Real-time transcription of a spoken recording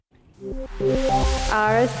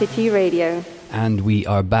Ara City Radio. And we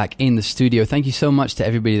are back in the studio. Thank you so much to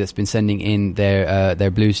everybody that's been sending in their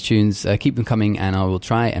blues tunes. Keep them coming, and I will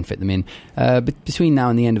try and fit them in between now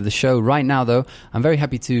and the end of the show. Right now, though, I'm very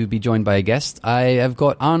happy to be joined by a guest. I have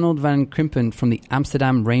got Arnold van Krimpen from the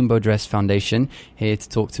Amsterdam Rainbow Dress Foundation here to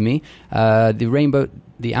talk to me.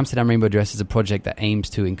 The Amsterdam Rainbow Dress is a project that aims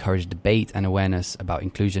to encourage debate and awareness about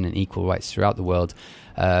inclusion and equal rights throughout the world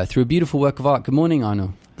through a beautiful work of art. Good morning,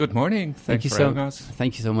 Arno. Good morning. Thank you for having us.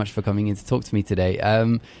 Thank you so much for coming in to talk to me today.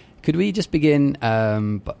 Could we just begin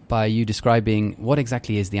by you describing what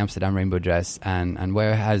exactly is the Amsterdam Rainbow Dress and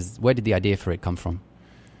where did the idea for it come from?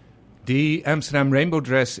 The Amsterdam Rainbow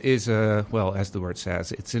Dress is, well, as the word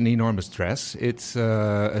says, it's an enormous dress. It's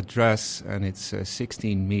a dress and it's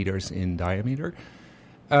 16 meters in diameter.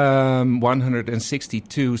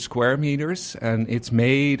 162 square meters, and it's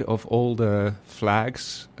made of all the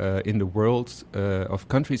flags in the world of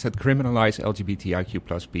countries that criminalize LGBTIQ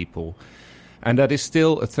plus people. And that is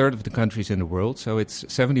still a third of the countries in the world, so it's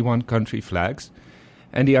 71 country flags.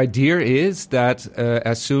 And the idea is that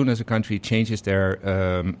as soon as a country changes their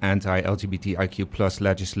anti-LGBTIQ plus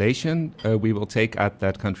legislation, we will take out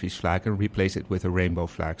that country's flag and replace it with a rainbow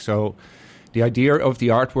flag. So the idea of the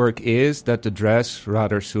artwork is that the dress,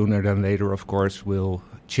 rather sooner than later, of course, will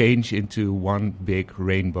change into one big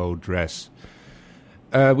rainbow dress.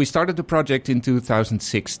 We started the project in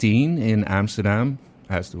 2016 in Amsterdam,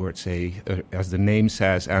 as the name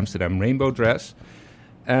says, Amsterdam Rainbow Dress.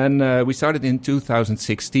 And we started in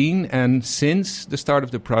 2016, and since the start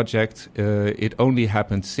of the project, it only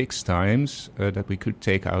happened 6 times that we could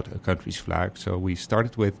take out a country's flag. So we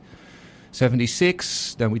started with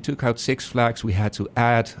 76, then we took out 6 flags. We had to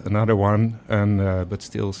add another one, but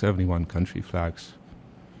still 71 country flags.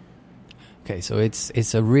 Okay, so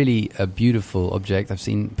it's a really beautiful object. I've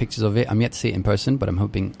seen pictures of it. I'm yet to see it in person, but I'm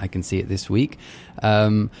hoping I can see it this week.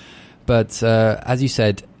 But as you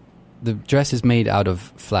said, the dress is made out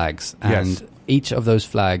of flags, and yes, each of those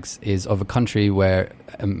flags is of a country where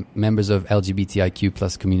members of LGBTIQ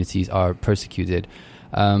plus communities are persecuted.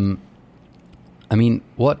 I mean,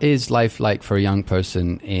 what is life like for a young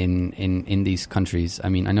person in these countries? I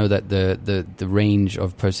mean, I know that the range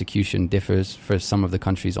of persecution differs for some of the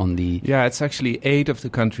countries on the... Yeah, it's actually 8 of the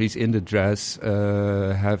countries in the dress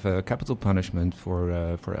have a capital punishment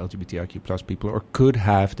for LGBTIQ plus people, or could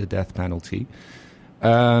have the death penalty.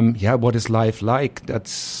 What is life like?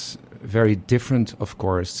 That's very different, of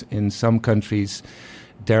course. In some countries,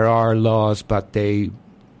 there are laws, but they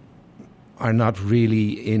are not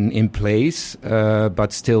really in place,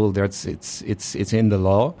 but still it's in the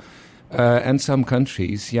law. And some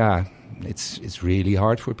countries, it's really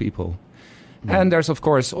hard for people. Mm. And there's, of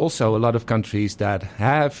course, also a lot of countries that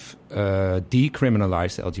have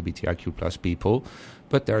decriminalized LGBTIQ plus people,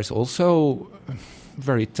 but there's also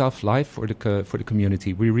very tough life for the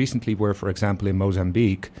community. We recently were, for example, in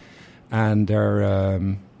Mozambique, and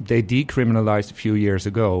they decriminalized a few years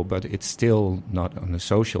ago, but it's still not on a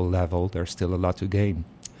social level. There's still a lot to gain.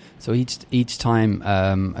 So each time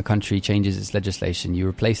a country changes its legislation, you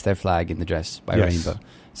replace their flag in the dress by a rainbow.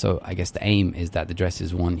 So I guess the aim is that the dress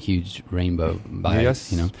is one huge rainbow.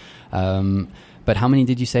 But how many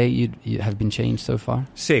did you say you have been changed so far?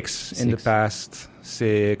 6 in the past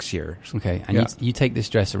 6 years. Okay, and you take this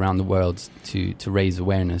dress around the world to raise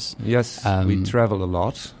awareness. Yes, we travel a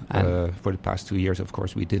lot. For the past 2 years, of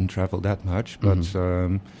course, we didn't travel that much. But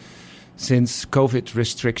since COVID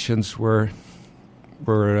restrictions were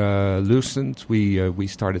loosened, we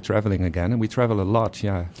started traveling again, and we travel a lot,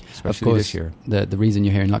 especially this year. The reason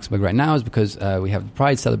you're here in Luxembourg right now is because we have the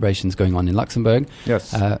Pride celebrations going on in Luxembourg.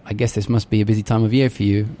 Yes. I guess this must be a busy time of year for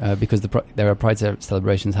you because there are Pride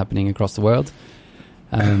celebrations happening across the world.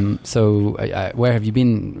 So where have you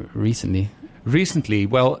been recently? Recently,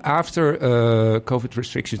 well, after COVID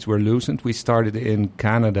restrictions were loosened, we started in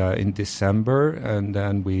Canada in December, and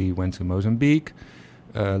then we went to Mozambique.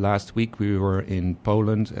 Last week we were in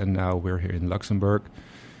Poland, and now we're here in Luxembourg.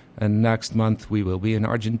 And next month we will be in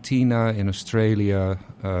Argentina, in Australia,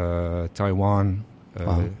 Taiwan.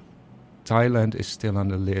 Thailand is still on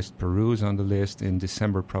the list. Peru is on the list. In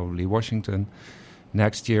December, probably Washington.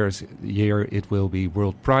 Next year it will be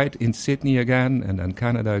World Pride in Sydney again, and then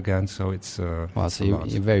Canada again. So it's so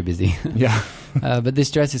you're very busy. Yeah. But this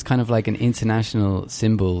dress is kind of like an international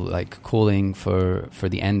symbol, like calling for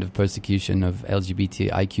the end of persecution of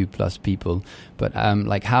LGBTIQ plus people. But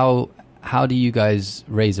like how do you guys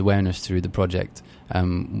raise awareness through the project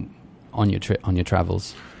on your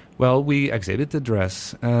travels? Well, we exhibit the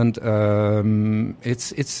dress, and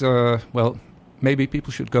it's maybe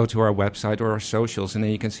people should go to our website or our socials, and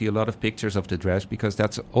then you can see a lot of pictures of the dress, because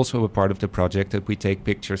that's also a part of the project, that we take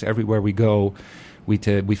pictures everywhere we go. We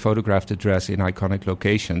photograph the dress in iconic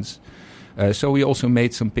locations. So we also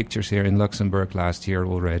made some pictures here in Luxembourg last year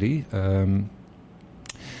already.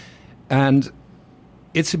 And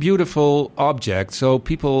it's a beautiful object, so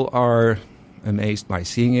people are amazed by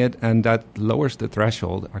seeing it, and that lowers the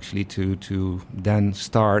threshold actually to then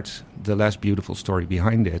start the less beautiful story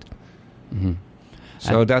behind it. Mm-hmm.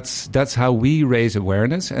 So that's how we raise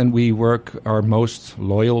awareness, and we work. Our most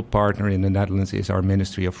loyal partner in the Netherlands is our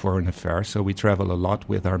Ministry of Foreign Affairs. So we travel a lot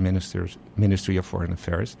with our Ministry of Foreign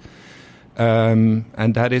Affairs, and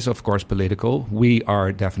that is of course political. We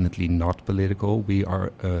are definitely not political. We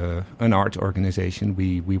are an art organization.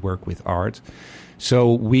 We work with art,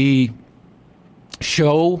 so we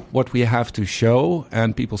show what we have to show,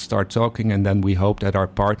 and people start talking, and then we hope that our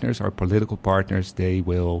partners, our political partners, they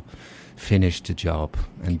will finish the job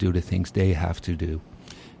and do the things they have to do.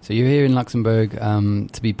 So you're here in Luxembourg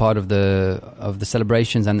to be part of the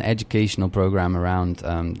celebrations and the educational program around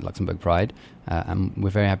Luxembourg Pride, and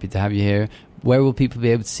we're very happy to have you here. Where will people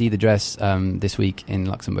be able to see the dress this week in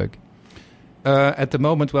Luxembourg? At the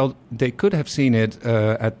moment, well, they could have seen it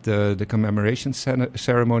at the commemoration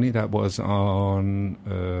ceremony that was on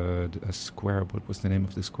a square. What was the name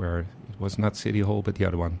of the square? It was not City Hall, but the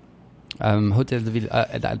other one. Hotel de Ville,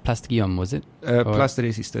 at Place de Guillaume, was it? Place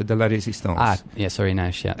de la Résistance. Ah, yeah, sorry,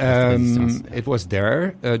 Nash, yeah. It was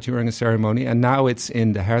there during a ceremony, and now it's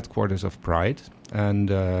in the headquarters of Pride,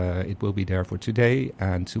 and it will be there for today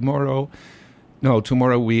and tomorrow. No,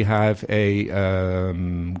 tomorrow we have a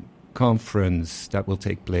conference that will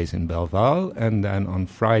take place in Belval, and then on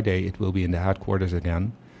Friday it will be in the headquarters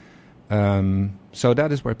again. So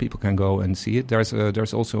that is where people can go and see it.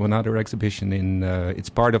 There's also another exhibition it's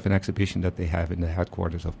part of an exhibition that they have in the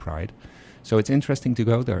headquarters of Pride. So it's interesting to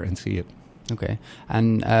go there and see it. Okay.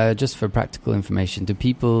 And just for practical information, do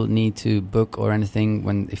people need to book or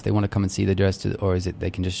anything if they want to come and see the dress, or is it they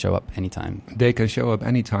can just show up anytime? They can show up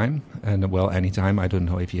anytime, and anytime. I don't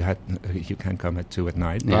know if you can come at 2 at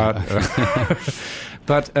night, Yeah.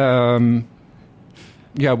 but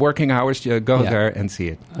yeah, working hours, go there and see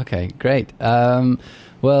it. Okay, great.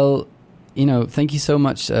 Well, thank you so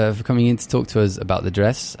much for coming in to talk to us about the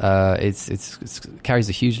dress. It carries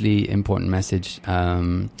a hugely important message,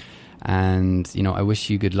 and I wish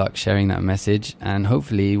you good luck sharing that message. And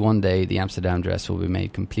hopefully, one day the Amsterdam dress will be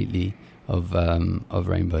made completely of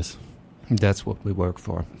rainbows. That's what we work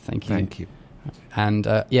for. Thank you. Thank you. And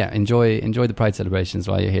enjoy the Pride celebrations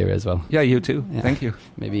while you're here as well. Yeah, you too. Yeah. Thank you.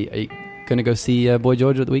 Maybe. Are you going to go see Boy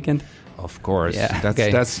George at the weekend? Of course. Yeah,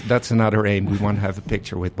 that's another aim. We want to have a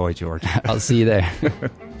picture with Boy George. I'll see you there.